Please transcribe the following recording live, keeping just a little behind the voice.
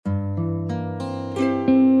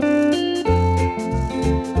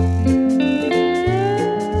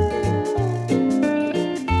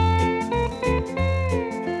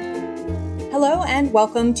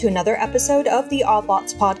Welcome to another episode of the Odd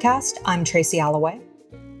Lots podcast. I'm Tracy Alloway.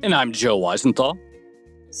 And I'm Joe Weisenthal.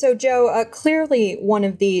 So, Joe, clearly one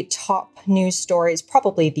of the top news stories,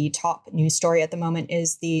 probably the top news story at the moment,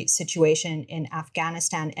 is the situation in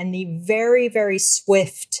Afghanistan and the very, very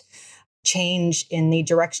swift change in the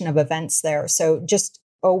direction of events there. So just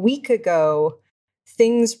a week ago,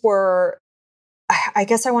 things were, I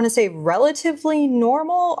guess I want to say, relatively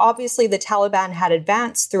normal. Obviously, the Taliban had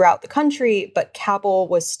advanced throughout the country, but Kabul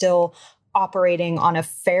was still operating on a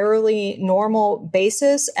fairly normal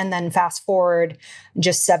basis. And then fast forward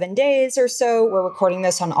just 7 days or so, we're recording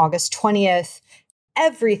this on August 20th.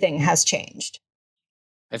 Everything has changed.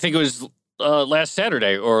 I think it was last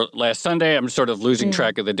Saturday or last Sunday. I'm sort of losing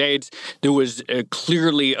track of the dates. There was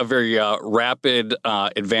clearly a very rapid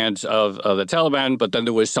advance of the Taliban, but then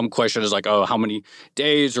there was some questions like, how many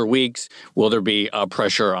days or weeks will there be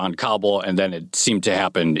pressure on Kabul? And then it seemed to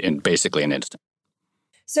happen in basically an instant.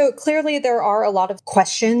 So clearly there are a lot of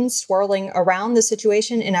questions swirling around the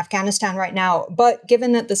situation in Afghanistan right now. But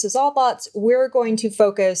given that this is Odd Lots, we're going to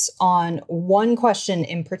focus on one question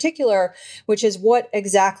in particular, which is what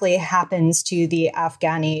exactly happens to the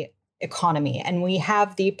Afghani economy. And we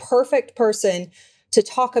have the perfect person to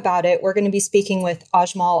talk about it. We're going to be speaking with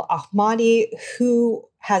Ajmal Ahmady, who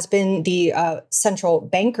has been the central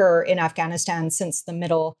banker in Afghanistan since the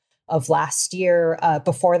middle of last year.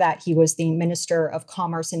 Before that, he was the Minister of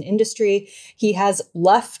Commerce and Industry. He has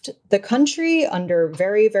left the country under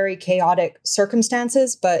very, very chaotic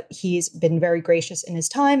circumstances, but he's been very gracious in his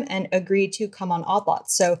time and agreed to come on Odd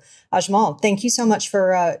Lots. So, Ajmal, thank you so much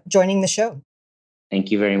for joining the show. Thank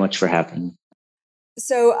you very much for having me.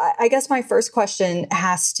 So I guess my first question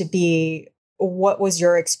has to be, what was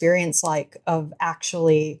your experience like of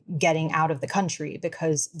actually getting out of the country?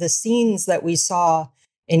 Because the scenes that we saw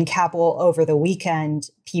in Kabul over the weekend,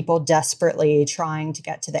 people desperately trying to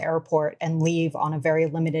get to the airport and leave on a very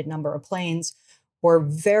limited number of planes, were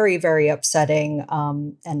very, very upsetting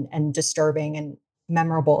and disturbing and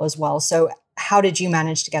memorable as well. So how did you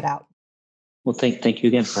manage to get out? Well, thank you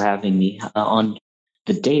again for having me. On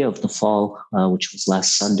the day of the fall, which was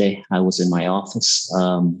last Sunday, I was in my office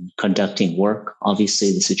conducting work.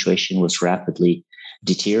 Obviously, the situation was rapidly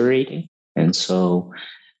deteriorating. And so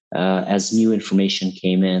as new information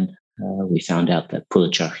came in, we found out that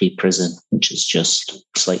Pul-e-Charkhi prison, which is just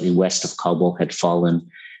slightly west of Kabul, had fallen,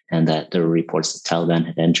 and that there were reports that Taliban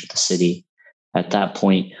had entered the city. At that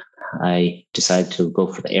point, I decided to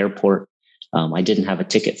go for the airport. I didn't have a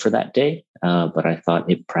ticket for that day, but I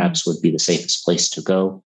thought it perhaps would be the safest place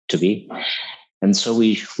to be. And so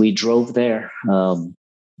we drove there.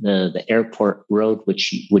 The airport road,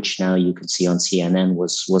 which now you can see on CNN,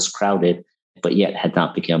 was crowded, but yet had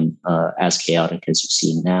not become as chaotic as you've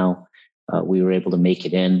seen now. We were able to make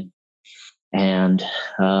it in. And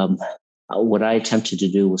what I attempted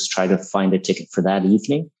to do was try to find a ticket for that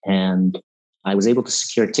evening. And I was able to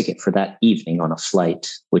secure a ticket for that evening on a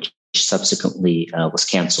flight, which subsequently was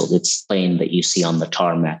canceled. It's the plane that you see on the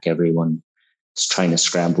tarmac everyone is trying to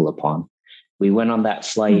scramble upon. We went on that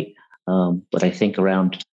flight, but I think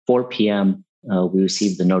around 4 p.m., we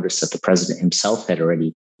received the notice that the president himself had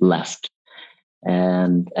already left.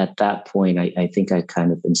 And at that point, I think I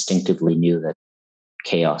kind of instinctively knew that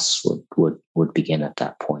chaos would begin at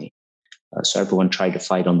that point. So everyone tried to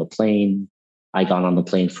fight on the plane. I got on the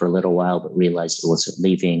plane for a little while, but realized it wasn't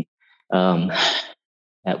leaving.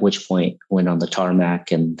 At which point, went on the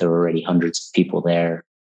tarmac, and there were already hundreds of people there.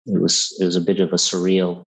 It was a bit of a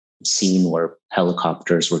surreal scene where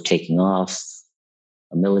helicopters were taking off,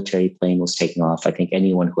 a military plane was taking off. I think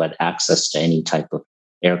anyone who had access to any type of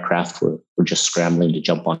aircraft were just scrambling to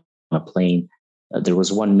jump on a plane. There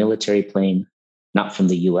was one military plane, not from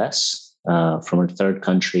the US, from a third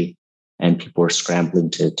country, and people were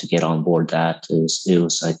scrambling to get on board that. It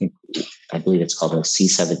was I believe it's called a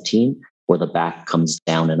C-17, where the back comes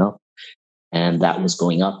down and up. And that was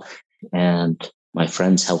going up. And my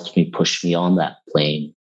friends helped me push me on that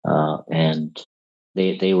plane. And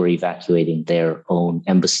they were evacuating their own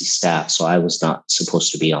embassy staff. So I was not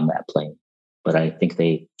supposed to be on that plane. But I think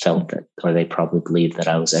they felt that, or they probably believed that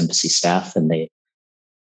I was embassy staff, and they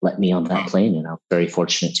let me on that plane, and I was very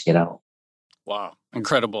fortunate to get out. Wow.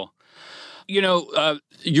 Incredible. You know,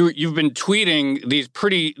 you've been tweeting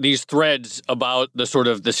these threads about the sort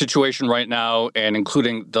of the situation right now, and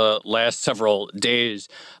including the last several days.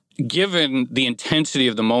 Given the intensity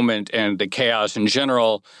of the moment and the chaos in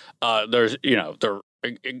general, they're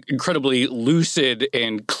incredibly lucid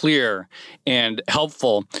and clear and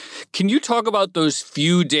helpful. Can you talk about those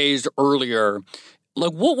few days earlier?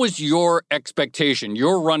 Like, what was your expectation?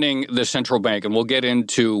 You're running the central bank, and we'll get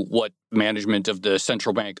into what management of the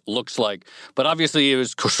central bank looks like. But obviously, it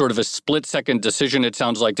was sort of a split-second decision, it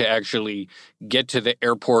sounds like, to actually get to the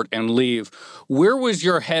airport and leave. Where was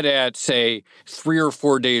your head at, say, 3 or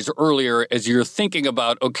 4 days earlier as you're thinking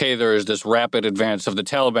about, okay, there is this rapid advance of the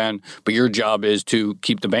Taliban, but your job is to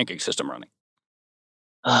keep the banking system running?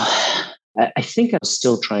 I think I was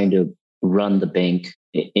still trying to run the bank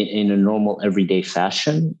in a normal everyday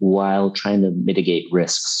fashion while trying to mitigate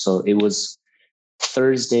risks. So it was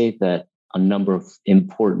Thursday that a number of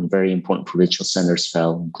very important provincial centers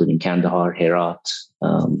fell, including Kandahar, Herat,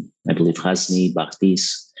 I believe Ghazni,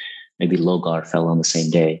 Baghdis, maybe Logar fell on the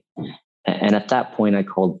same day. And at that point, I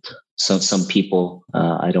called some people,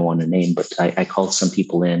 I don't want to name, but I called some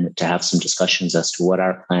people in to have some discussions as to what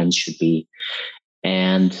our plans should be.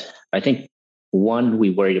 And I think, one,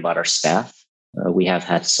 we worried about our staff. We have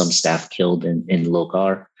had some staff killed in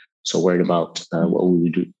Logar. So worried about what we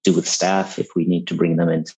would do with staff if we need to bring them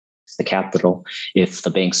into the capital, if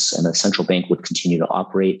the banks and the central bank would continue to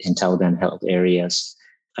operate in Taliban-held areas.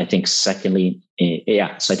 I think secondly,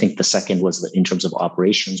 so I think the second was in terms of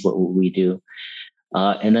operations, what would we do?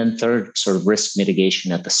 And then third, sort of risk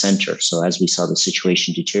mitigation at the center. So as we saw the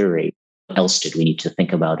situation deteriorate, what else did we need to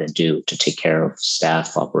think about and do to take care of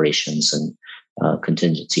staff, operations, and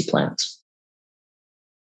contingency plans?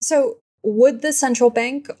 So, would the central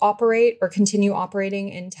bank operate or continue operating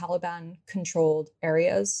in Taliban controlled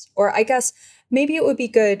areas? Or I guess maybe it would be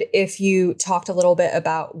good if you talked a little bit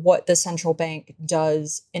about what the central bank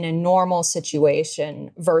does in a normal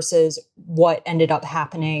situation versus what ended up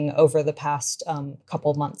happening over the past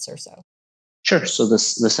couple months or so. Sure. So the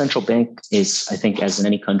central bank is, I think, as in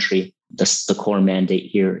any country, the core mandate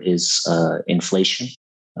here is inflation,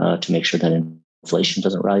 to make sure that inflation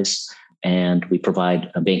doesn't rise. And we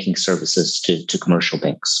provide banking services to commercial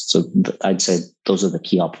banks. So I'd say those are the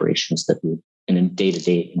key operations that we, in a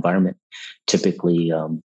day-to-day environment, typically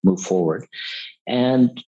move forward.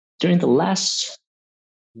 And during the last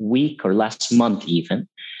week or last month even,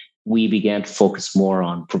 we began to focus more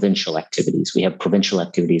on provincial activities. We have provincial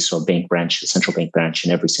activities, so a central bank branch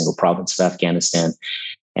in every single province of Afghanistan.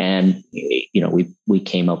 And we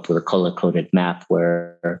came up with a color-coded map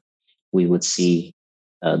where we would see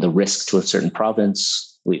the risk to a certain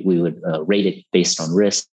province. We would rate it based on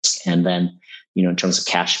risk. And then, in terms of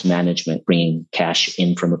cash management, bringing cash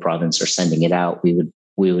in from a province or sending it out, we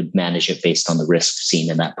would manage it based on the risk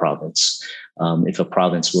seen in that province. If a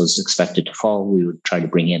province was expected to fall, we would try to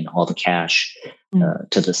bring in all the cash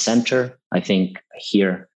to the center. I think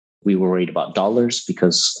here we were worried about dollars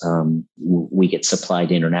because we get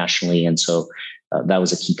supplied internationally. And so that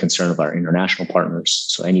was a key concern of our international partners.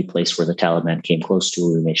 So any place where the Taliban came close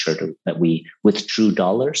to, we made sure that we withdrew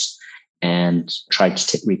dollars and tried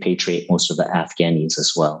to repatriate most of the Afghanis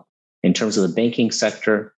as well. In terms of the banking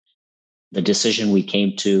sector, the decision we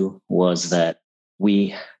came to was that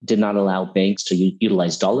we did not allow banks to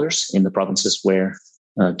utilize dollars in the provinces where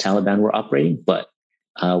Taliban were operating, but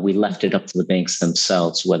we left it up to the banks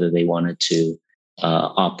themselves whether they wanted to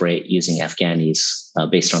operate using Afghanis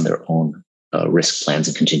based on their own risk plans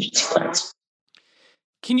and contingency plans.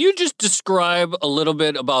 Can you just describe a little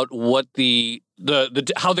bit about what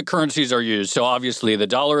how the currencies are used? So obviously the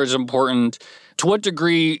dollar is important. To what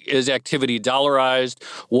degree is activity dollarized?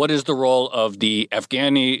 What is the role of the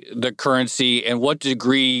Afghani, the currency, and to what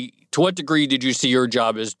degree did you see your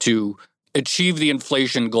job as to achieve the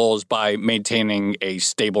inflation goals by maintaining a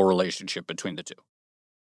stable relationship between the two?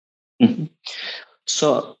 Mm-hmm.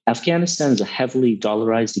 So Afghanistan is a heavily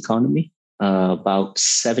dollarized economy. About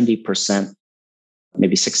 70%,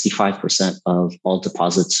 maybe 65% of all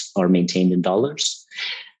deposits are maintained in dollars.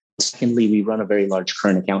 Secondly, we run a very large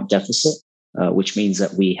current account deficit, which means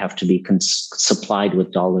that we have to be supplied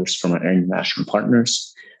with dollars from our international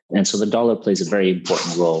partners. And so the dollar plays a very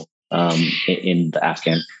important role in the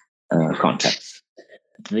Afghan context.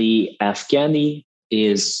 The Afghani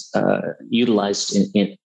is utilized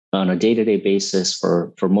on a day-to-day basis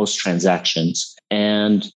for most transactions.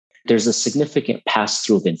 And there's a significant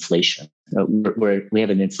pass-through of inflation where we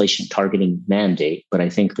have an inflation targeting mandate. But I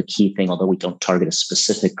think the key thing, although we don't target a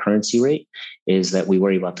specific currency rate, is that we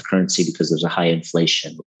worry about the currency because there's a high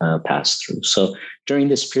inflation pass-through. So during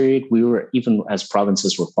this period, even as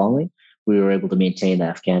provinces were falling, we were able to maintain the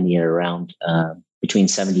Afghani at around between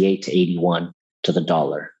 78 to 81 to the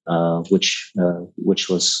dollar, which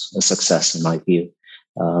was a success in my view.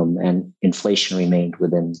 And inflation remained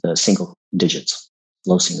within the single digits.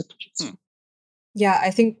 Low single digits. Yeah, I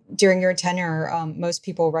think during your tenure, most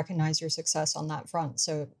people recognize your success on that front.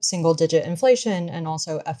 So single digit inflation and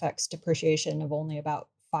also FX depreciation of only about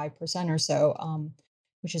 5% or so.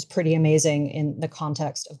 which is pretty amazing in the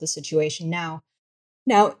context of the situation now.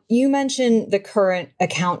 Now, you mentioned the current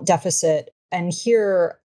account deficit, and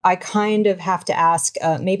here I kind of have to ask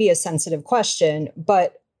maybe a sensitive question,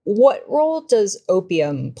 but what role does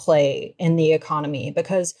opium play in the economy?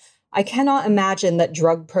 Because I cannot imagine that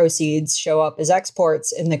drug proceeds show up as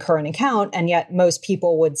exports in the current account, and yet most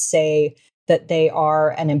people would say that they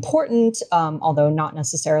are an important, although not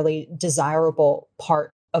necessarily desirable,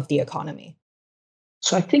 part of the economy.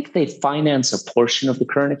 So I think they finance a portion of the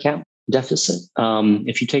current account deficit.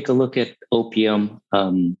 If you take a look at opium,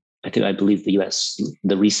 I believe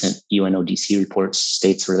the recent UNODC report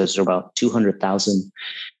states where there's about 200,000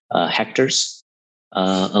 hectares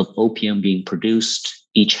of opium being produced.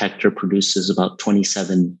 Each hectare produces about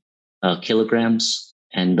 27 kilograms,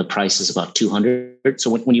 and the price is about 200. So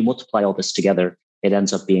when you multiply all this together, it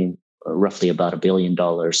ends up being roughly about $1 billion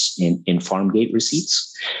in farm gate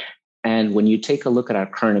receipts. And when you take a look at our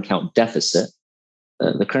current account deficit,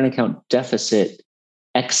 the current account deficit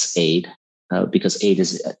ex aid, because aid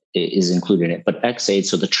is included in it, but ex aid,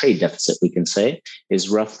 so the trade deficit, we can say, is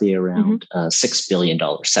roughly around $6 billion,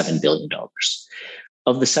 $7 billion.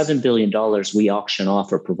 Of the $7 billion, we auction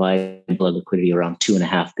off or provide liquidity around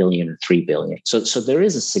 $2.5 billion or $3 billion. So there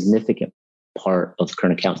is a significant part of the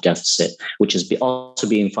current account deficit, which is also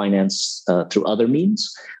being financed through other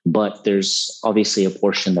means, but there's obviously a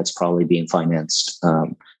portion that's probably being financed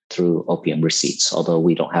through opium receipts, although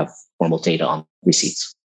we don't have formal data on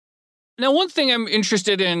receipts. Now, one thing I'm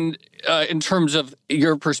interested in terms of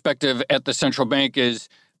your perspective at the central bank is,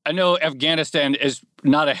 I know Afghanistan is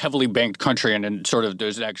not a heavily banked country, and sort of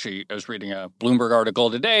there's actually, I was reading a Bloomberg article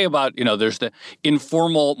today about, there's the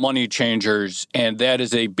informal money changers, and that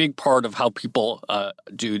is a big part of how people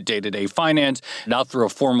do day-to-day finance, not through a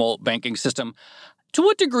formal banking system. To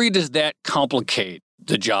what degree does that complicate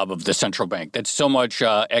the job of the central bank? That so much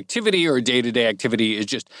activity or day-to-day activity is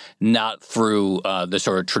just not through the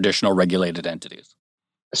sort of traditional regulated entities?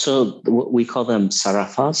 So we call them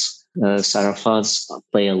sarafas. Sarafas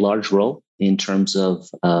play a large role in terms of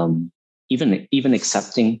even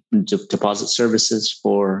accepting deposit services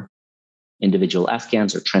for individual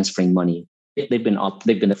Afghans or transferring money. They've been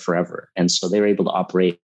there forever, and so they're able to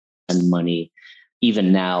operate and money.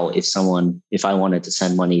 Even now, if I wanted to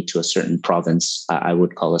send money to a certain province, I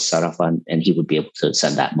would call a Sarafa and he would be able to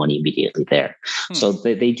send that money immediately there. So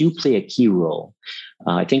they do play a key role.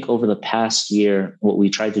 I think over the past year, what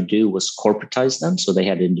we tried to do was corporatize them. So they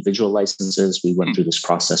had individual licenses. We went through this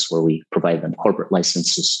process where we provided them corporate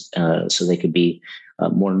licenses so they could be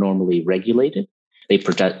more normally regulated. They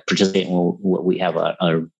participate in what we have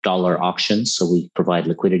a dollar auction. So we provide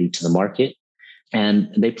liquidity to the market. And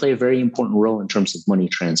they play a very important role in terms of money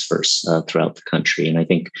transfers throughout the country. And I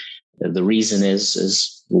think the reason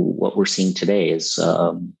is what we're seeing today is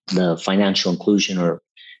the financial inclusion or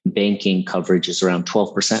banking coverage is around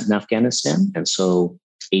 12% in Afghanistan. And so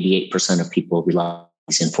 88% of people rely on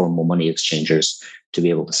these informal money exchangers to be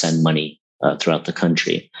able to send money throughout the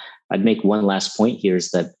country. I'd make one last point here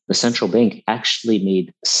is that the central bank actually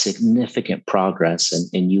made significant progress,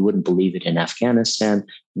 and you wouldn't believe it, in Afghanistan.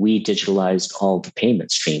 We digitalized all the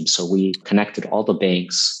payment streams. So we connected all the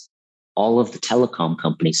banks, all of the telecom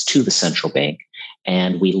companies to the central bank.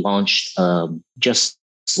 And we launched just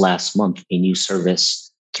last month a new service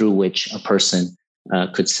through which a person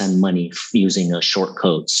could send money using a short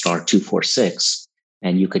code, *246,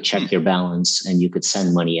 and you could check your balance and you could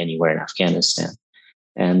send money anywhere in Afghanistan.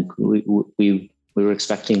 And we were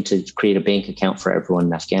expecting to create a bank account for everyone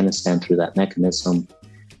in Afghanistan through that mechanism.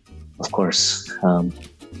 Of course,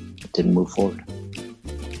 it didn't move forward.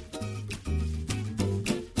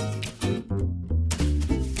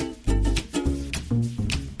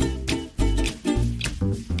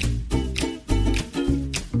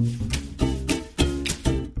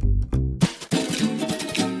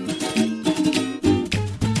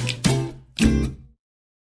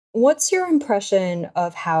 What's your impression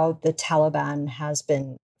of how the Taliban has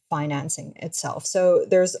been financing itself? So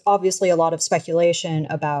there's obviously a lot of speculation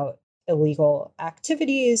about illegal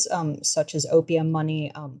activities, such as opium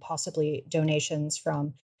money, possibly donations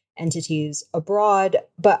from entities abroad.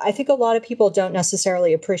 But I think a lot of people don't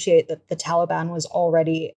necessarily appreciate that the Taliban was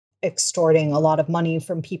already extorting a lot of money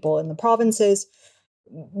from people in the provinces.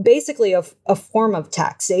 Basically a form of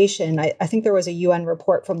taxation. I think there was a UN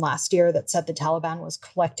report from last year that said the Taliban was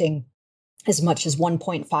collecting as much as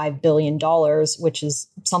 $1.5 billion, which is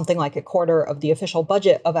something like a quarter of the official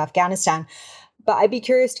budget of Afghanistan. But I'd be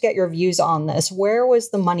curious to get your views on this. Where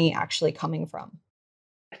was the money actually coming from?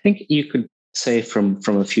 I think you could say from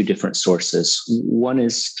a few different sources. One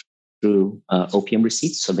is through opium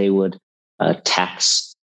receipts. So they would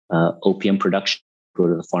tax opium production, go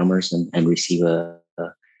to the farmers and receive a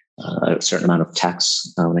certain amount of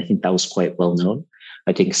tax. I think that was quite well known.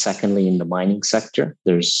 I think secondly, in the mining sector,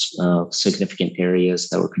 there's significant areas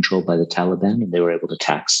that were controlled by the Taliban, and they were able to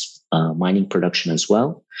tax mining production as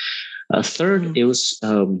well. Third, it was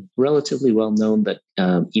relatively well known that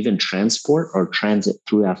even transport or transit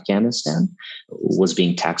through Afghanistan was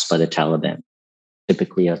being taxed by the Taliban.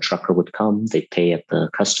 Typically, a trucker would come, they pay at the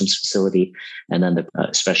customs facility, and then,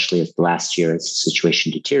 especially as last year, as the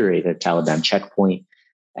situation deteriorated, a Taliban checkpoint,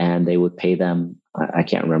 and they would pay them. I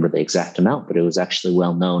can't remember the exact amount, but it was actually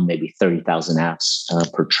well known, maybe 30,000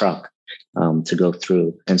 apps per truck to go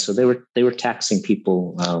through, and so they were taxing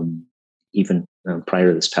people even prior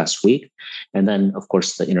to this past week, and then of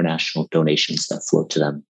course the international donations that flowed to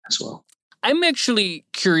them as well. I'm actually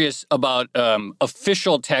curious about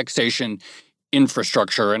official taxation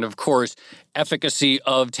infrastructure, and of course, efficacy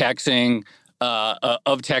of taxation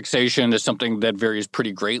is something that varies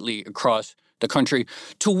pretty greatly across the country.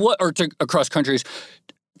 Across countries.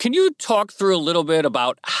 Can you talk through a little bit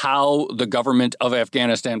about how the government of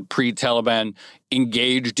Afghanistan pre-Taliban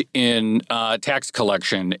engaged in tax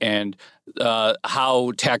collection and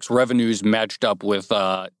how tax revenues matched up with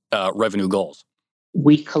revenue goals?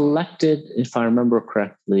 We collected, if I remember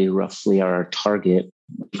correctly, roughly our target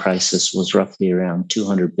crisis was roughly around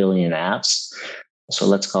 200 billion apps. So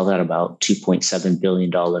let's call that about $2.7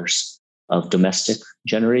 billion of domestic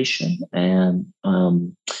generation. And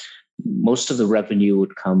most of the revenue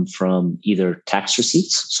would come from either tax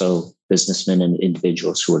receipts, so businessmen and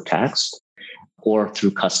individuals who were taxed, or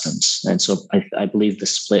through customs. And so I believe the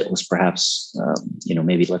split was perhaps,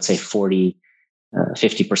 maybe let's say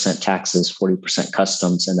 50% taxes, 40%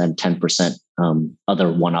 customs, and then 10%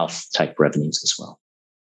 other one-off type revenues as well.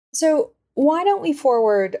 So why don't we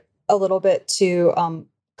forward a little bit to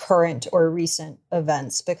current or recent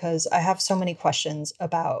events? Because I have so many questions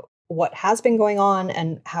about what has been going on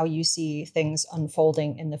and how you see things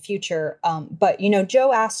unfolding in the future. But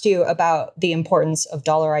Joe asked you about the importance of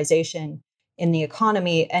dollarization in the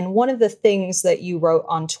economy. And one of the things that you wrote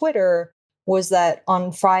on Twitter was that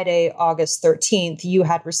on Friday, August 13th, you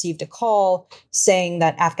had received a call saying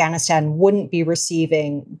that Afghanistan wouldn't be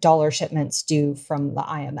receiving dollar shipments due from the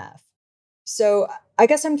IMF. So I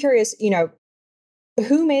guess I'm curious,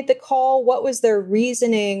 who made the call? What was their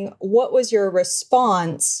reasoning? What was your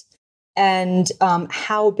response? And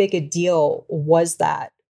how big a deal was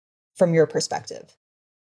that from your perspective?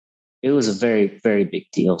 It was a very, very big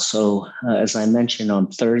deal. So as I mentioned on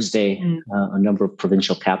Thursday, a number of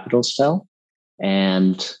provincial capitals fell.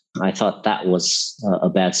 And I thought that was a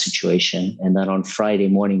bad situation. And then on Friday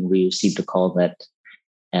morning, we received a call that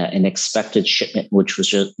an expected shipment, which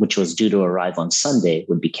was due to arrive on Sunday,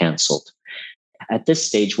 would be canceled. At this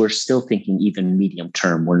stage, we're still thinking even medium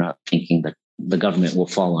term. We're not thinking that the government will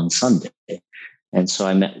fall on Sunday. And so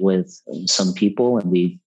I met with some people and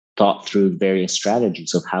we thought through various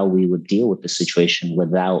strategies of how we would deal with the situation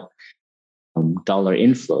without dollar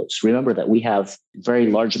inflows. Remember that we have a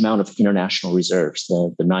very large amount of international reserves,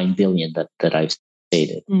 the 9 billion that I've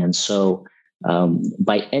stated. And so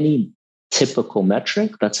by any typical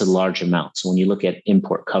metric, that's a large amount. So when you look at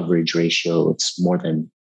import coverage ratio, it's more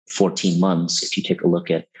than 14 months. If you take a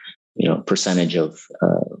look at, percentage of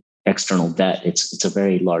external debt, it's a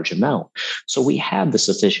very large amount. So we had the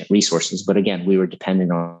sufficient resources, but again, we were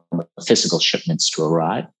dependent on the physical shipments to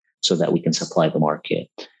arrive so that we can supply the market.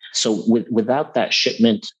 So without that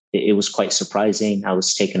shipment, it was quite surprising. I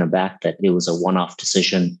was taken aback that it was a one-off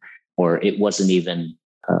decision, or it wasn't even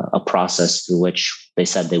a process through which they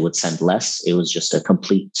said they would send less. It was just a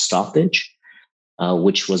complete stoppage,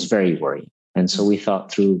 which was very worrying. And so we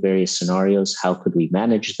thought through various scenarios. How could we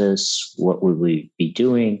manage this? What would we be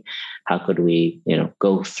doing? How could we,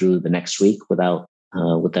 go through the next week with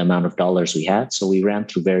the amount of dollars we had? So we ran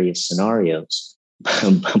through various scenarios.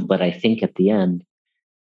 But I think at the end,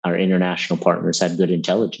 our international partners had good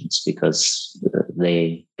intelligence because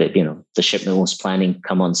the shipment was planning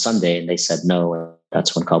come on Sunday and they said no. And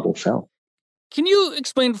that's when Kabul fell. Can you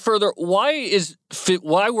explain further why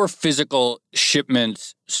were physical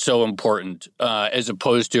shipments so important as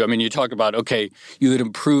opposed to, you talk about, you had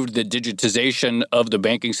improved the digitization of the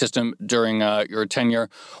banking system during your tenure.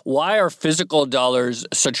 Why are physical dollars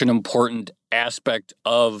such an important aspect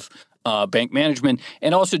of bank management?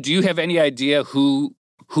 And also, do you have any idea who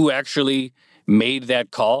actually made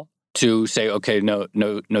that call to say,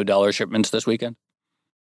 no dollar shipments this weekend?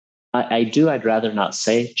 I do. I'd rather not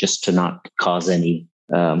say, just to not cause any,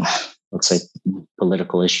 let's say,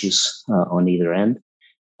 political issues on either end.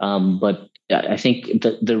 But I think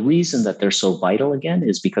the reason that they're so vital again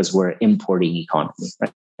is because we're an importing economy,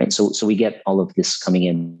 right? Right? So we get all of this coming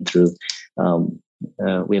in through.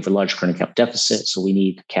 We have a large current account deficit, so we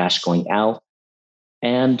need cash going out,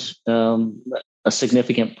 and a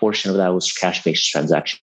significant portion of that was cash-based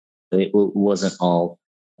transaction. It wasn't all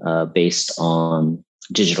based on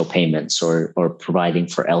digital payments or providing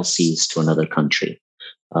for LCs to another country.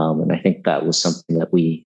 And I think that was something that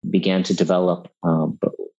we began to develop,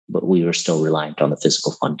 but we were still reliant on the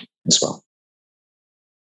physical funding as well.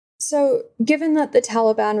 So, given that the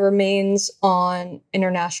Taliban remains on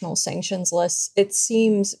international sanctions lists, it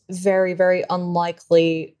seems very, very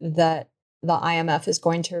unlikely that the IMF is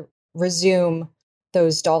going to resume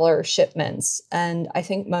those dollar shipments. And I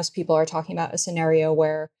think most people are talking about a scenario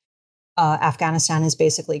where Afghanistan is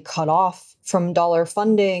basically cut off from dollar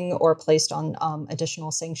funding or placed on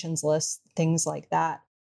additional sanctions lists, things like that.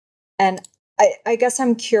 And I guess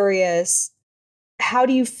I'm curious, how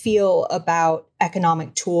do you feel about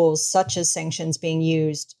economic tools such as sanctions being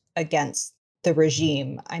used against the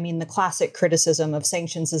regime? I mean, the classic criticism of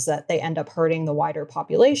sanctions is that they end up hurting the wider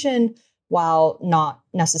population while not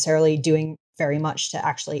necessarily doing very much to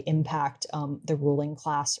actually impact the ruling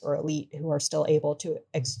class or elite who are still able to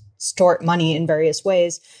extort money in various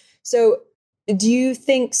ways. So, do you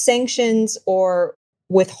think sanctions or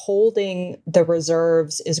withholding the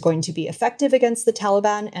reserves is going to be effective against the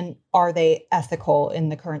Taliban? And are they ethical in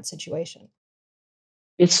the current situation?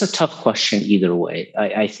 It's a tough question either way.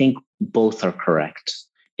 I think both are correct.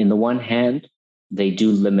 In the one hand, they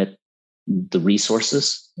do limit the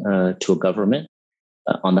resources to a government.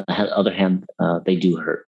 On the other hand, they do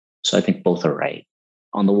hurt. So I think both are right.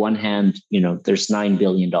 On the one hand, there's $9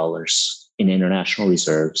 billion in international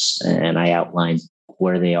reserves, and I outlined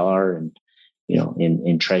where they are, and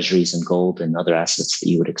in treasuries and gold and other assets that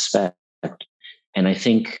you would expect. And I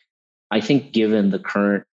think given the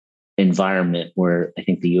current environment, where I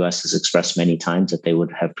think the U.S. has expressed many times that they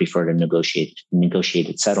would have preferred a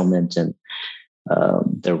negotiated settlement, and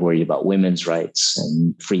they're worried about women's rights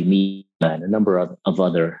and free media and a number of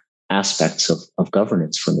other aspects of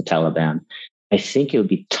governance from the Taliban. I think it would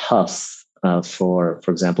be tough for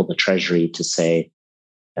example, the Treasury to say,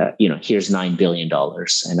 here's $9 billion.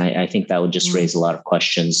 And I think that would just raise a lot of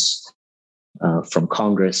questions from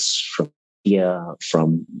Congress, from media,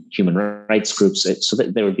 from human rights groups. So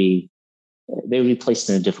that they would be placed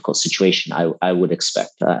in a difficult situation, I would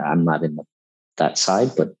expect. I'm not in that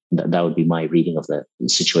side, but that would be my reading of the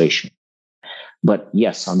situation. But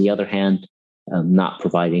yes, on the other hand, not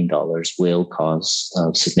providing dollars will cause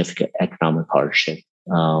significant economic hardship.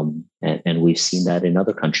 And we've seen that in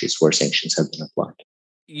other countries where sanctions have been applied.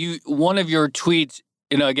 One of your tweets,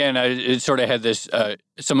 again, it sort of had this,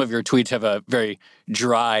 some of your tweets have a very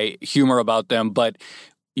dry humor about them, but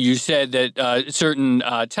you said that certain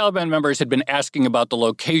Taliban members had been asking about the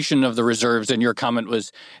location of the reserves, and your comment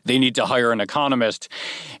was they need to hire an economist.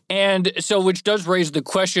 And so, which does raise the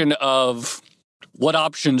question of what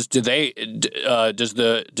options does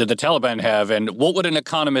the Taliban have, and what would an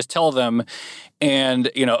economist tell them? And,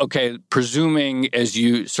 presuming, as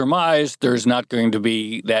you surmise, there's not going to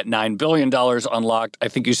be that $9 billion unlocked. I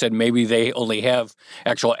think you said maybe they only have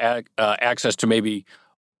actual access to maybe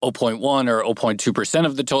 0.1 or 0.2%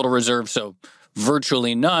 of the total reserve, so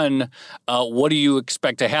virtually none. What do you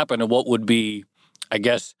expect to happen, and what would be, I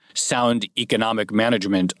guess, sound economic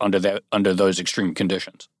management under those extreme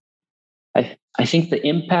conditions? I think the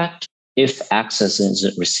impact, if access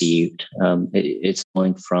isn't received, it's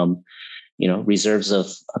going from reserves of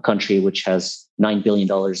a country which has $9 billion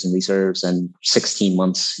in reserves and 16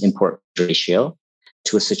 months import ratio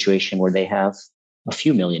to a situation where they have a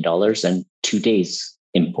few $1 million and 2 days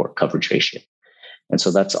import coverage ratio. And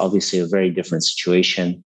so that's obviously a very different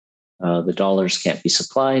situation. The dollars can't be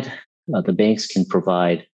supplied. The banks can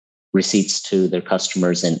provide receipts to their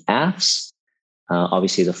customers in AFS.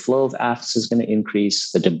 Obviously, the flow of AFS is going to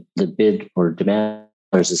increase. The bid or demand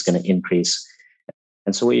is going to increase.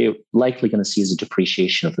 And so what you're likely going to see is a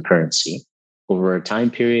depreciation of the currency over a time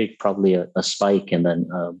period, probably a spike and then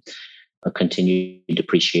a continued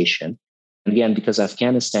depreciation. And again, because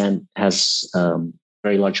Afghanistan has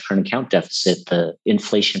very large current account deficit, the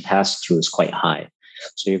inflation pass-through is quite high.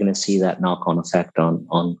 So you're going to see that knock-on effect on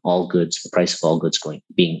all goods, the price of all goods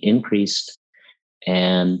being increased.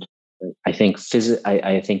 And I think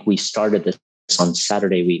we started this on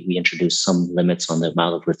Saturday. We introduced some limits on the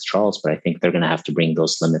amount of withdrawals, but I think they're going to have to bring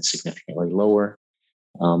those limits significantly lower.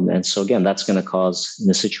 And so again, that's going to cause, in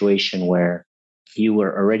a situation where you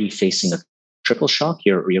were already facing a triple shock,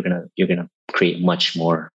 you're going to create much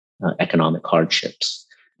more economic hardships.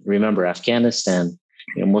 Remember, Afghanistan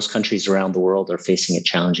Most countries around the world are facing it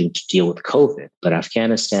challenging to deal with COVID. But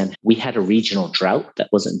Afghanistan, we had a regional drought that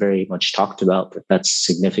wasn't very much talked about, but that's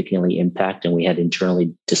significantly impacted. And we had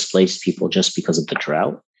internally displaced people just because of the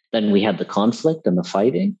drought. Then we had the conflict and the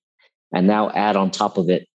fighting. And now add on top of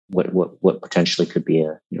it what potentially could be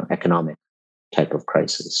a economic type of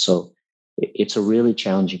crisis. So it's a really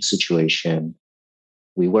challenging situation.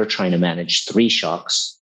 We were trying to manage three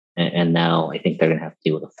shocks, and now I think they're going to have to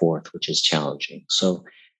deal with a fourth, which is challenging. So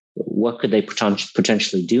what could they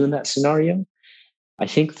potentially do in that scenario? I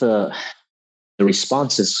think the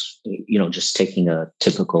response is, just taking a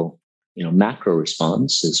typical, macro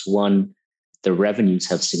response is one, the revenues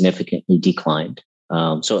have significantly declined.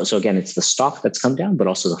 So again, it's the stock that's come down, but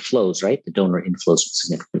also the flows, right? The donor inflows with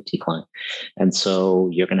significant decline. And so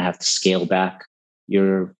you're going to have to scale back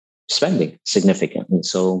your spending significantly.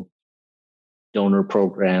 So donor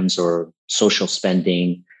programs or social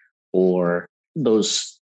spending or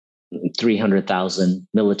those 300,000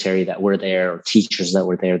 military that were there or teachers that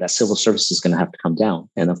were there, that civil service is going to have to come down.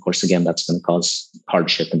 And of course, again, that's going to cause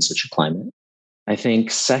hardship in such a climate. I think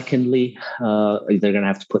secondly, they're going to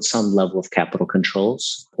have to put some level of capital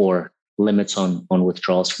controls or limits on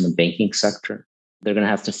withdrawals from the banking sector. They're going to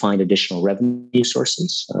have to find additional revenue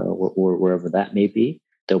sources or wherever that may be.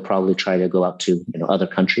 They'll probably try to go out to other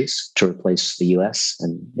countries to replace the US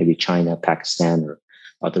and maybe China, Pakistan, or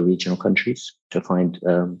other regional countries to find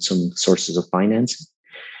some sources of financing.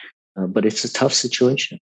 But it's a tough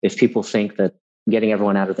situation. If people think that getting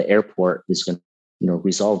everyone out of the airport is going to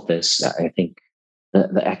resolve this, I think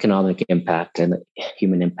the economic impact and the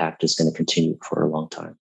human impact is going to continue for a long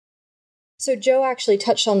time. So Joe actually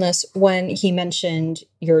touched on this when he mentioned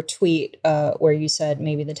your tweet where you said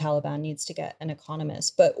maybe the Taliban needs to get an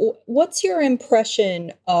economist. But what's your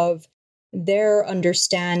impression of their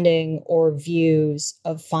understanding or views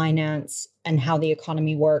of finance and how the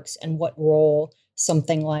economy works and what role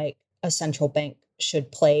something like a central bank should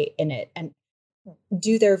play in it? And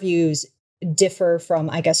do their views differ from,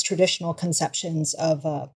 I guess, traditional conceptions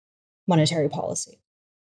of monetary policy?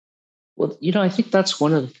 Well, I think that's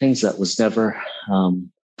one of the things that was never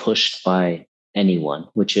pushed by anyone,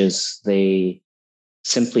 which is they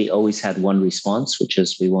simply always had one response, which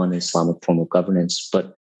is we want an Islamic form of governance.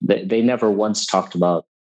 But they never once talked about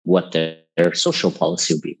what their social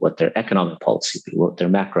policy would be, what their economic policy would be, what their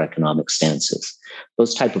macroeconomic stance is.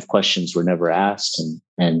 Those type of questions were never asked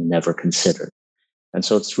and never considered. And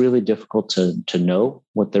so it's really difficult to know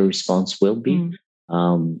what their response will be.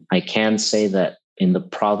 I can say that in the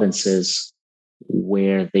provinces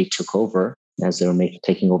where they took over, as they were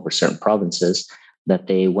taking over certain provinces, that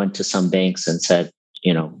they went to some banks and said,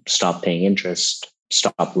 stop paying interest,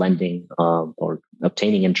 stop lending or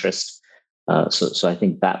obtaining interest. So I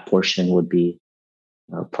think that portion would be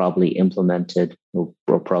probably implemented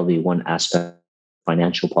or probably one aspect of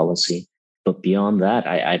financial policy. But beyond that,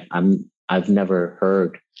 I've never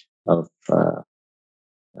heard of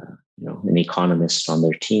an economist on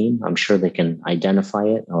their team. I'm sure they can identify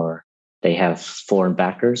it, or they have foreign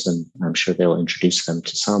backers, and I'm sure they'll introduce them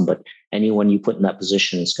to some. But anyone you put in that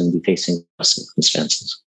position is going to be facing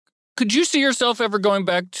circumstances. Could you see yourself ever going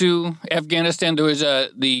back to Afghanistan? There was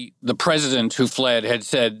the president who fled had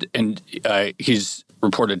said, and he's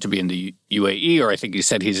reported to be in the UAE, or I think he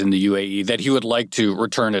said he's in the UAE, that he would like to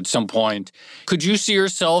return at some point. Could you see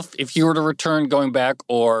yourself, if you were to return, going back,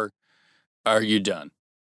 or are you done?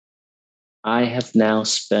 I have now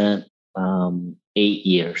spent 8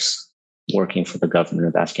 years working for the government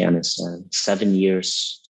of Afghanistan, 7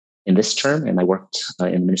 years in this term, and I worked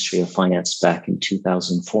in the Ministry of Finance back in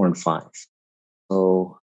 2004 and 5.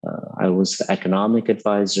 So I was the economic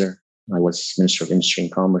advisor, I was Minister of Industry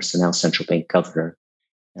and Commerce, and now central bank governor.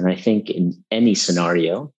 And I think in any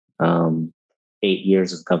scenario, 8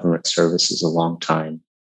 years of government service is a long time.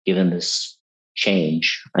 Given this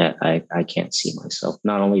change, I can't see myself,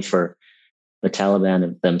 not only for the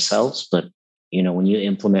Taliban themselves, but when you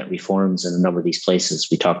implement reforms in a number of these places,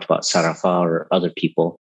 we talked about Sarafa or other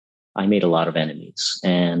people, I made a lot of enemies.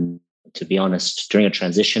 And to be honest, during a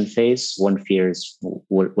transition phase, one fear is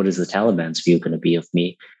what is the Taliban's view going to be of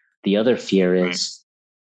me? The other fear is,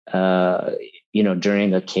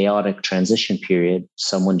 during a chaotic transition period,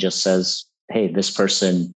 someone just says, hey, this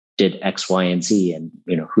person did X, Y, and Z. And,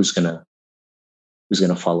 who's going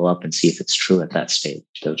to follow up and see if it's true at that stage?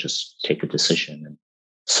 They'll just take a decision. And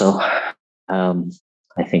so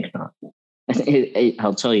I think not.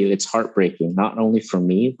 I'll tell you, it's heartbreaking, not only for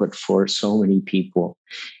me, but for so many people.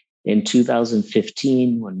 In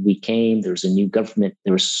 2015, when we came, there was a new government.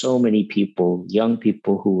 There were so many people, young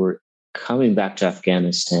people who were coming back to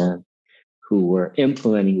Afghanistan, who were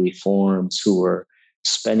implementing reforms, who were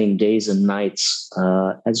spending days and nights,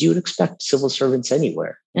 as you would expect civil servants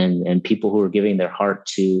anywhere, and people who are giving their heart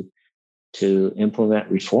to implement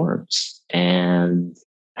reforms. And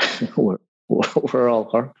we're, we're all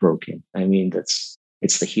heartbroken. I mean,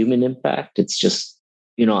 it's the human impact. It's just,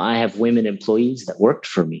 I have women employees that worked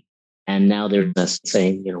for me, and now they're just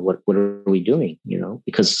saying, what are we doing?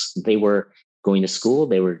 Because they were going to school,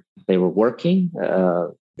 they were working.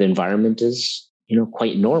 The environment is,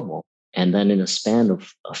 quite normal. And then in a span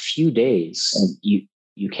of a few days, and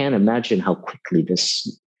you can't imagine how quickly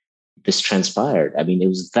this transpired. I mean, it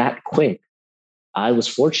was that quick. I was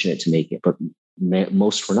fortunate to make it, but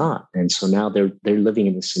most were not. And so now they're living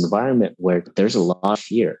in this environment where there's a lot of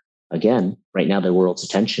fear. Again, right now the world's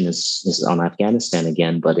attention is on Afghanistan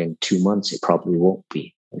again, but in 2 months it probably won't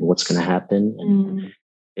be. And what's going to happen?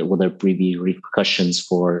 And will there be repercussions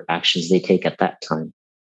for actions they take at that time?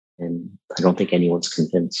 And I don't think anyone's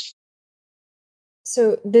convinced.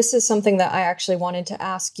 So this is something that I actually wanted to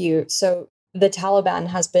ask you. So the Taliban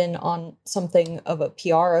has been on something of a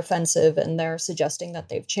PR offensive, and they're suggesting that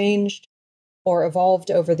they've changed or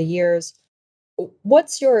evolved over the years.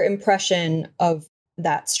 What's your impression of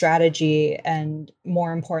that strategy? And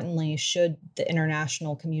more importantly, should the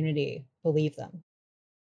international community believe them?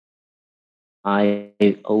 I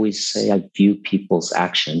always say I view people's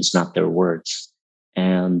actions, not their words.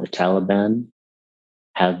 And the Taliban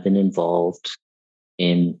have been involved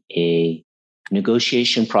in a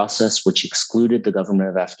negotiation process which excluded the government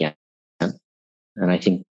of Afghanistan. And I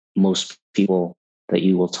think most people that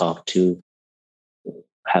you will talk to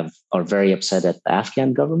are very upset at the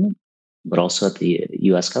Afghan government, but also at the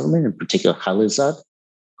US government, in particular Khalilzad,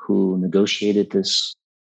 who negotiated this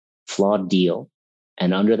flawed deal.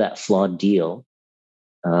 And under that flawed deal,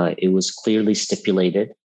 it was clearly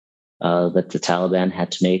stipulated that the Taliban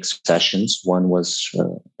had to make concessions. One was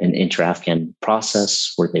an inter-Afghan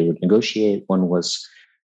process where they would negotiate. One was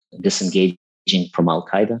disengaging from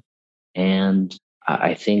Al-Qaeda. And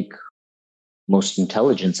I think most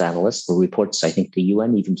intelligence analysts, the reports, I think the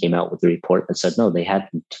UN even came out with a report that said, no, they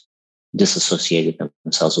hadn't disassociated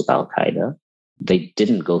themselves with Al-Qaeda. They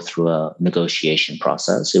didn't go through a negotiation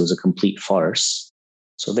process. It was a complete farce.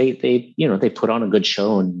 So they put on a good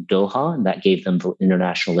show in Doha, and that gave them the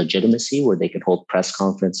international legitimacy where they could hold press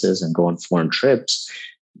conferences and go on foreign trips.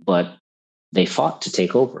 But they fought to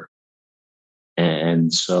take over.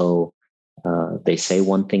 And so they say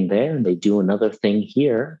one thing there and they do another thing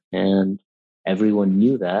here. And everyone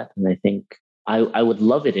knew that. And I think I would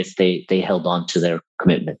love it if they held on to their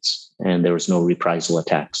commitments and there was no reprisal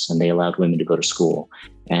attacks and they allowed women to go to school.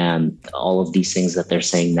 And all of these things that they're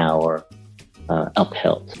saying now are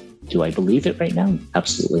upheld. Do I believe it right now?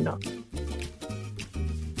 Absolutely not.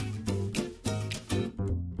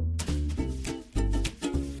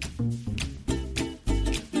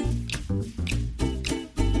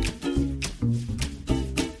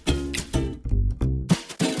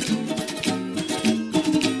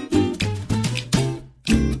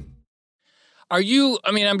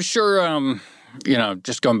 I'm sure,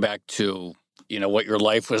 just going back to, what your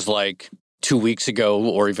life was like 2 weeks ago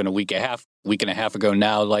or even a week and a half ago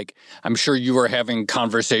now, like, I'm sure you were having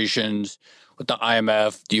conversations with the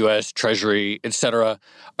IMF, the U.S. Treasury, et cetera.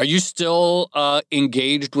 Are you still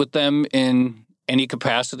engaged with them in any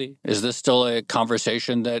capacity? Is this still a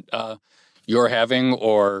conversation that you're having,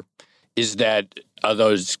 or are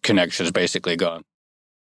those connections basically gone?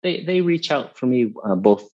 They reach out for me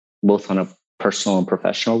both on a personal and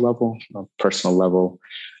professional level. Personal level,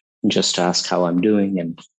 just to ask how I'm doing,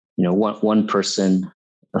 and one person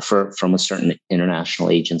from a certain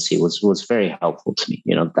international agency was very helpful to me.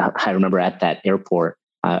 I remember at that airport,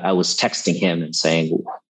 I was texting him and saying,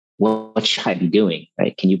 "What should I be doing?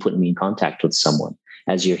 Right? Can you put me in contact with someone?"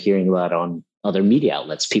 As you're hearing about on other media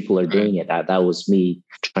outlets, people are doing it. That was me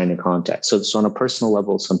trying to contact. So on a personal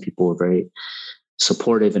level, some people were very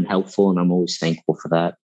supportive and helpful, and I'm always thankful for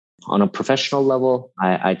that. On a professional level,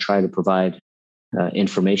 I try to provide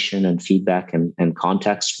information and feedback and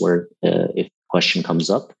context where if a question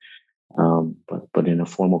comes up, but in a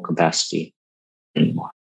formal capacity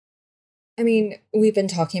anymore. I mean, we've been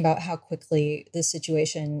talking about how quickly the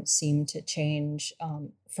situation seemed to change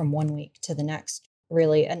from 1 week to the next,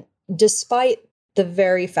 really. And despite the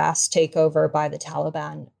very fast takeover by the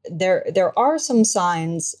Taliban, there are some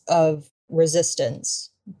signs of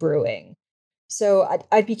resistance brewing. So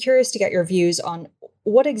I'd be curious to get your views on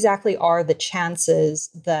what exactly are the chances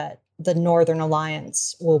that the Northern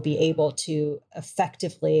Alliance will be able to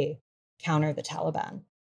effectively counter the Taliban?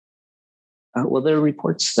 Well, there are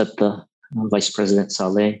reports that the Vice President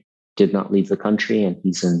Saleh did not leave the country, and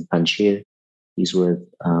he's in Panjshir. He's with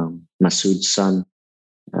Masood's son.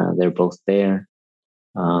 They're both there,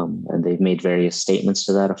 and they've made various statements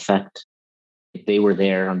to that effect. They were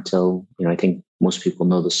there until, I think most people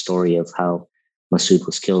know the story of how Masood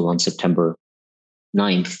was killed on September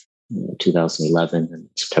 9th, 2011, and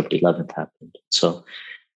September 11th happened. So,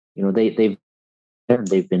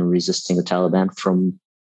 they've been resisting the Taliban from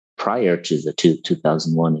prior to the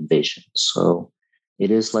 2001 invasion. So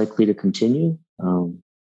it is likely to continue.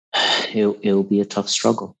 It'll be a tough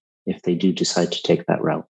struggle if they do decide to take that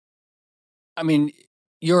route. I mean,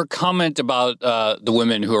 your comment about the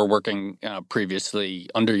women who are working previously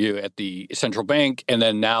under you at the central bank, and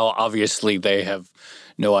then now obviously they have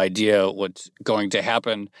no idea what's going to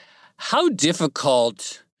happen. How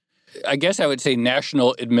difficult, I guess I would say,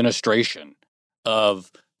 national administration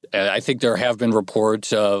of, I think there have been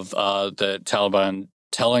reports of the Taliban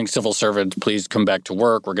telling civil servants, please come back to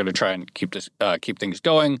work. We're going to try and keep things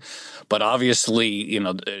going. But obviously,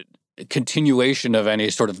 the continuation of any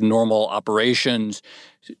sort of normal operations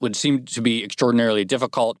would seem to be extraordinarily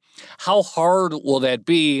difficult. How hard will that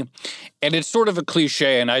be? And it's sort of a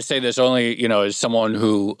cliche, and I say this only, as someone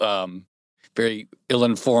who very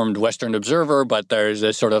ill-informed Western observer, but there's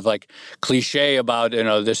this sort of like cliche about,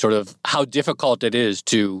 this sort of how difficult it is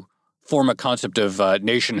to form a concept of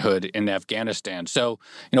nationhood in Afghanistan. So,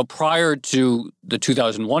 prior to the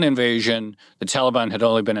 2001 invasion, the Taliban had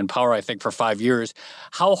only been in power, I think, for 5 years.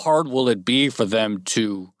 How hard will it be for them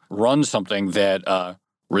to run something that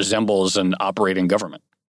resembles an operating government?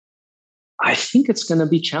 I think it's going to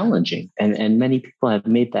be challenging. And many people have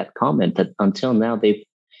made that comment that until now, they've,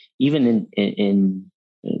 even in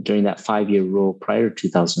during that 5-year rule prior to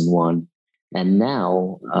 2001, and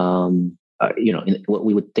now, in what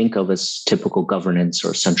we would think of as typical governance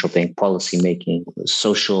or central bank policy making,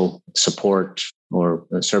 social support or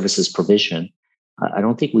services provision, I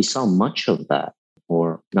don't think we saw much of that,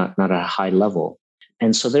 or not at a high level.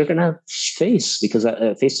 And so they're going to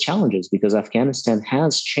face challenges because Afghanistan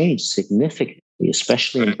has changed significantly,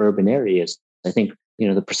 especially in urban areas. I think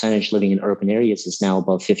the percentage living in urban areas is now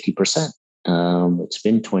above 50%. It's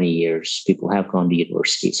been 20 years. People have gone to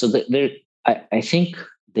university. So I think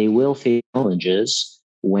they will face challenges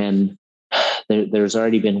when there's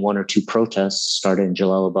already been 1 or 2 protests started in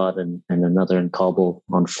Jalalabad and another in Kabul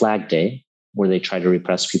on Flag Day, where they try to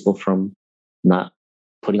repress people from not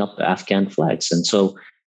putting up the Afghan flags. And so,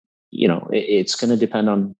 it's going to depend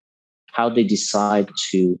on how they decide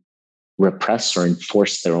to repress or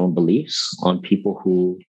enforce their own beliefs on people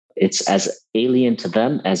who it's as alien to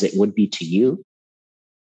them as it would be to you.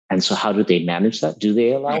 And so how do they manage that? Do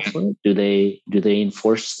they allow for it? Do they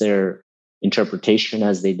enforce their interpretation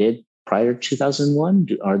as they did prior to 2001?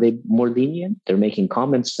 Are they more lenient? They're making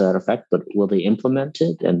comments to that effect, but will they implement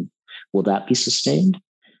it? And will that be sustained?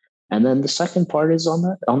 And then the second part is on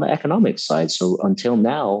the economic side. So until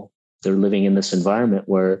now, they're living in this environment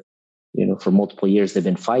where, for multiple years they've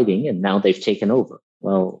been fighting, and now they've taken over.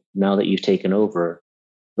 Well, now that you've taken over,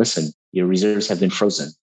 listen, your reserves have been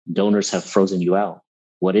frozen. Donors have frozen you out.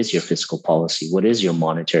 What is your fiscal policy? What is your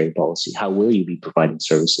monetary policy? How will you be providing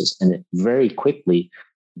services? And very quickly,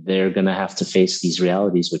 they're going to have to face these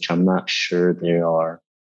realities, which I'm not sure they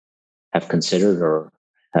have considered or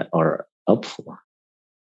are up for.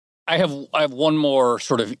 I have one more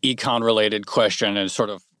sort of econ related question, and sort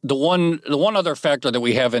of the one other factor that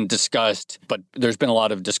we haven't discussed, but there's been a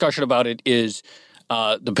lot of discussion about it, is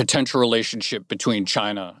the potential relationship between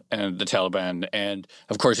China and the Taliban. And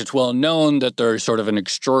of course, it's well known that there's sort of an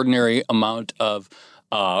extraordinary amount of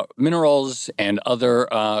minerals and other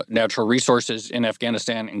natural resources in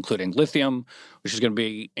Afghanistan, including lithium, which is going to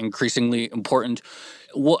be increasingly important.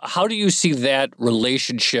 How do you see that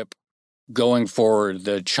relationship going forward,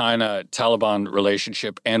 the China-Taliban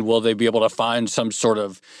relationship, and will they be able to find some sort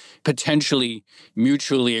of potentially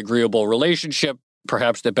mutually agreeable relationship,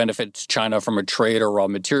 perhaps that benefits China from a trade or raw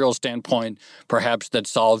material standpoint, perhaps that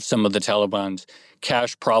solves some of the Taliban's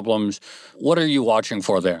cash problems? What are you watching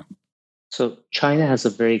for there? So China has a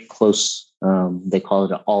very close, they call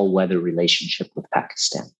it an all-weather relationship with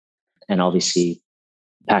Pakistan. And obviously,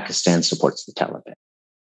 Pakistan supports the Taliban.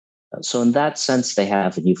 So in that sense, they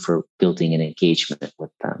have a need for building an engagement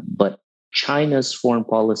with them. But China's foreign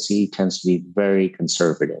policy tends to be very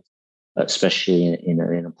conservative, especially in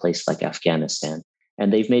a place like Afghanistan.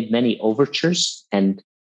 And they've made many overtures and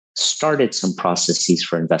started some processes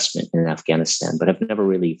for investment in Afghanistan, but have never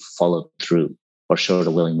really followed through or showed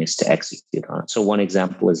a willingness to execute on it. So one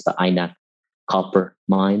example is the Ainak copper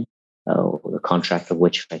mine, the contract of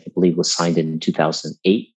which I believe was signed in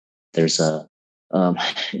 2008. There's an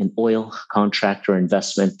oil contract or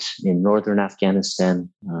investment in northern Afghanistan.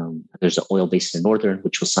 There's an oil basin in northern,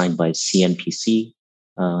 which was signed by CNPC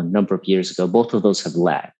a number of years ago. Both of those have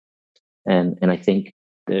lagged. And I think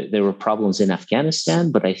there were problems in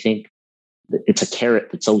Afghanistan, but I think it's a carrot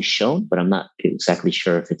that's always shown, but I'm not exactly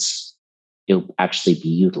sure if it'll actually be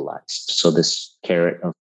utilized. So this carrot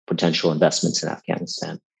of potential investments in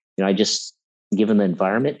Afghanistan, given the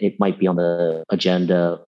environment, it might be on the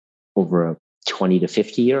agenda over a 20 to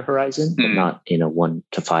 50 year horizon, but not in a 1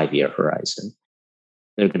 to 5 year horizon.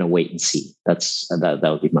 They're going to wait and see. That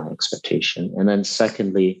would be my expectation. And then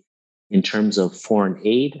secondly, in terms of foreign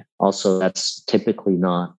aid, also that's typically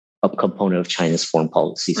not a component of China's foreign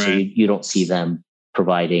policy. Right. So you don't see them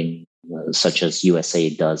providing such as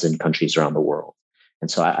USAID does in countries around the world.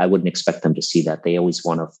 And so I wouldn't expect them to see that. They always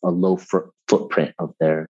want a low footprint of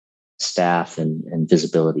their staff and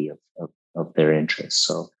visibility of their interests.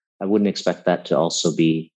 So I wouldn't expect that to also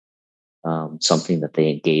be something that they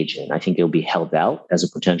engage in. I think it'll be held out as a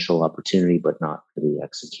potential opportunity, but not really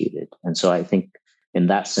executed. And so I think in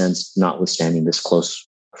that sense, notwithstanding this close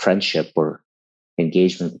friendship or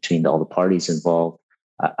engagement between all the parties involved,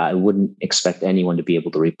 I wouldn't expect anyone to be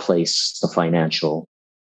able to replace the financial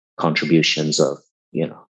contributions of,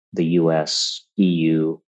 the US,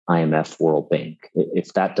 EU, IMF, World Bank.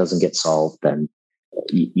 If that doesn't get solved, then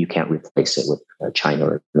you can't replace it with China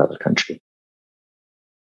or another country.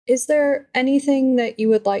 Is there anything that you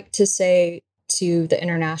would like to say to the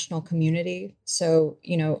international community? So,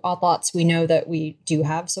 Odd Lots, we know that we do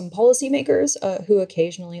have some policymakers who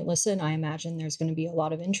occasionally listen. I imagine there's going to be a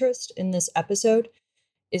lot of interest in this episode.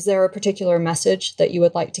 Is there a particular message that you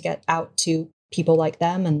would like to get out to people like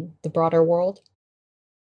them and the broader world?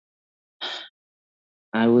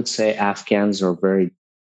 I would say Afghans are very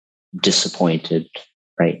disappointed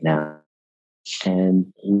right now.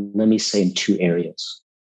 And let me say in two areas.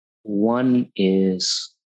 One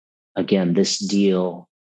is, again, this deal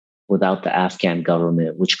without the Afghan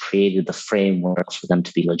government, which created the framework for them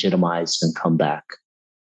to be legitimized and come back,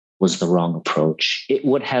 was the wrong approach. It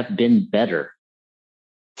would have been better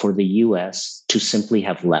for the US to simply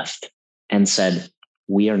have left and said,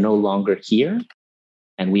 we are no longer here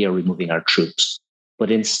and we are removing our troops. But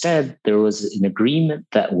instead, there was an agreement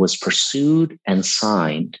that was pursued and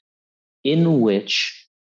signed in which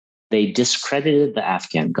they discredited the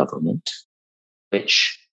Afghan government,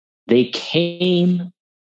 which they came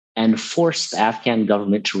and forced the Afghan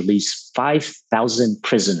government to release 5,000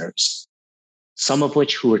 prisoners, some of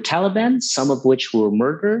which who were Taliban, some of which were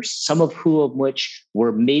murderers, some of which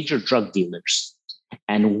were major drug dealers.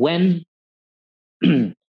 And when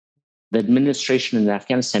the administration in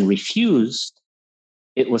Afghanistan refused,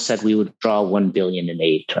 it was said we would draw $1 billion in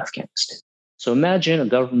aid to Afghanistan. So imagine a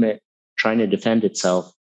government trying to defend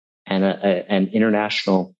itself and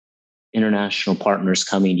international partners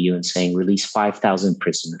coming to you and saying, release 5,000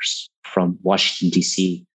 prisoners from Washington,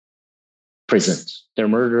 D.C. prisons. They're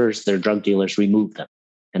murderers, they're drug dealers, remove them.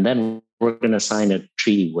 And then we're going to sign a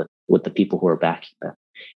treaty with the people who are backing them.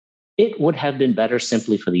 It would have been better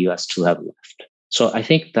simply for the U.S. to have left. So I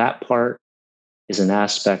think that part is an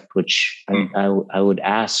aspect which I would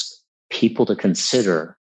ask people to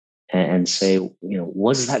consider and say,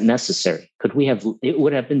 was that necessary? It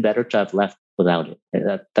would have been better to have left without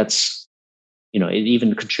it. That's, it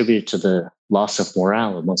even contributed to the loss of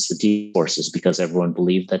morale amongst the D forces because everyone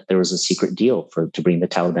believed that there was a secret deal to bring the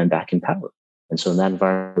Taliban back in power. And so in that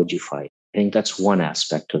environment, would you fight? I think that's one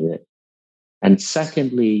aspect of it. And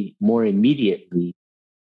secondly, more immediately,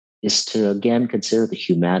 is to again consider the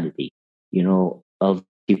humanity, of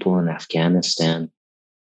people in Afghanistan.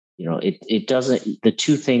 It doesn't, the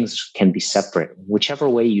two things can be separate. Whichever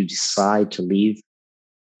way you decide to leave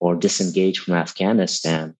or disengage from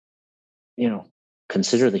Afghanistan,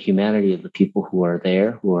 consider the humanity of the people who are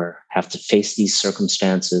there, have to face these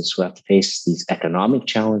circumstances, who have to face these economic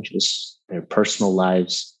challenges, their personal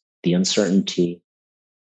lives, the uncertainty.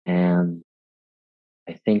 And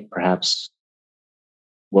I think perhaps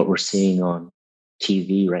what we're seeing on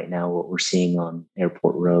TV right now, what we're seeing on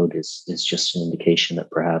Airport Road is just an indication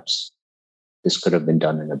that perhaps this could have been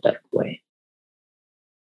done in a better way.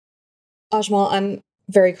 Ajmal, I'm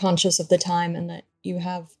very conscious of the time and that you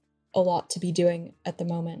have a lot to be doing at the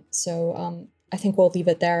moment. So I think we'll leave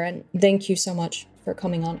it there. And thank you so much for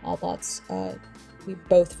coming on Odd Lots. We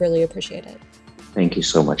both really appreciate it. Thank you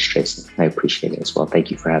so much, Tracy. I appreciate it as well.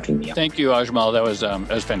 Thank you for having me on. Thank you, Ajmal. That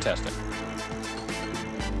was fantastic.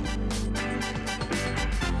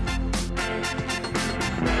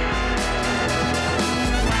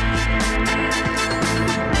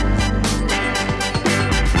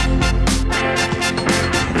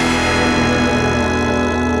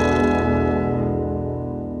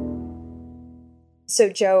 So,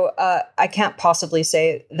 Joe, I can't possibly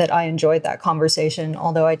say that I enjoyed that conversation,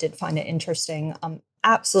 although I did find it interesting.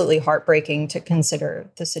 Absolutely heartbreaking to consider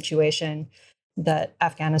the situation that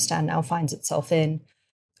Afghanistan now finds itself in.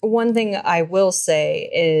 One thing I will say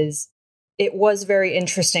is it was very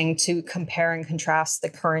interesting to compare and contrast the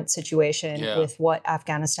current situation with what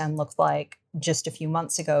Afghanistan looked like just a few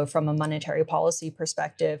months ago from a monetary policy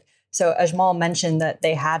perspective. So Ajmal mentioned that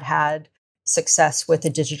they had success with the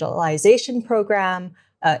digitalization program.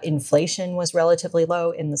 Inflation was relatively low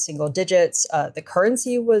in the single digits. The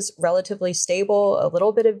currency was relatively stable, a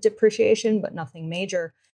little bit of depreciation, but nothing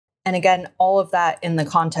major. And again, all of that in the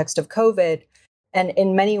context of COVID. And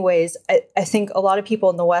in many ways, I think a lot of people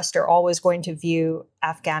in the West are always going to view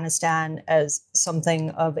Afghanistan as something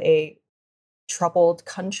of a troubled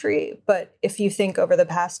country. But if you think over the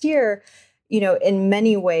past year, in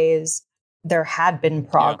many ways, there had been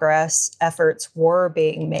progress, efforts were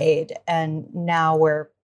being made, and now we're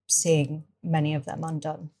seeing many of them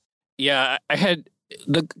undone. Yeah, I had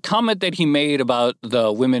the comment that he made about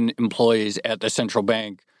the women employees at the central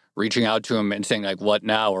bank reaching out to him and saying like, "What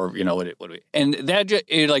now?" Or and that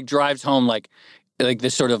it drives home like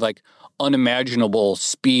this sort of unimaginable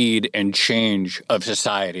speed and change of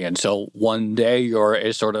society. And so one day you're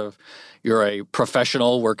a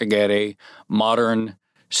professional working at a modern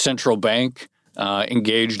central bank,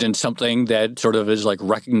 engaged in something that sort of is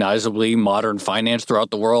recognizably modern finance throughout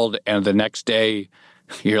the world, and the next day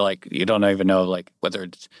you're you don't even know whether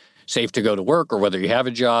it's safe to go to work or whether you have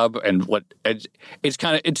a job, and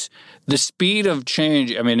it's the speed of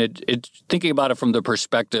change. I mean, it's thinking about it from the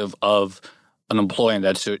perspective of an employee in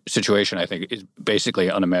that situation, I think is basically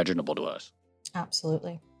unimaginable to us.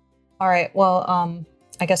 Absolutely. All right. Well,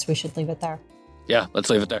 I guess we should leave it there. Yeah, let's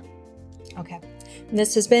leave it there. Okay.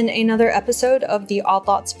 This has been another episode of the Odd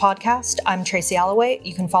Lots podcast. I'm Tracy Alloway.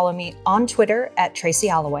 You can follow me on Twitter at Tracy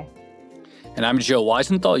Alloway. And I'm Joe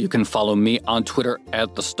Weisenthal. You can follow me on Twitter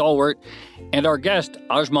at The Stalwart. And our guest,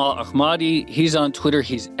 Ajmal Ahmady, he's on Twitter.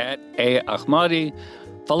 He's at Ahmady.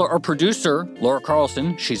 Follow our producer, Laura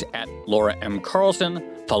Carlson. She's at Laura M. Carlson.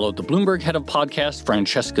 Follow the Bloomberg head of podcast,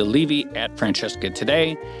 Francesca Levy, at Francesca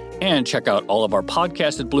Today. And check out all of our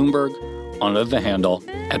podcasts at Bloomberg under the handle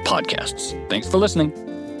at Podcasts. Thanks for listening.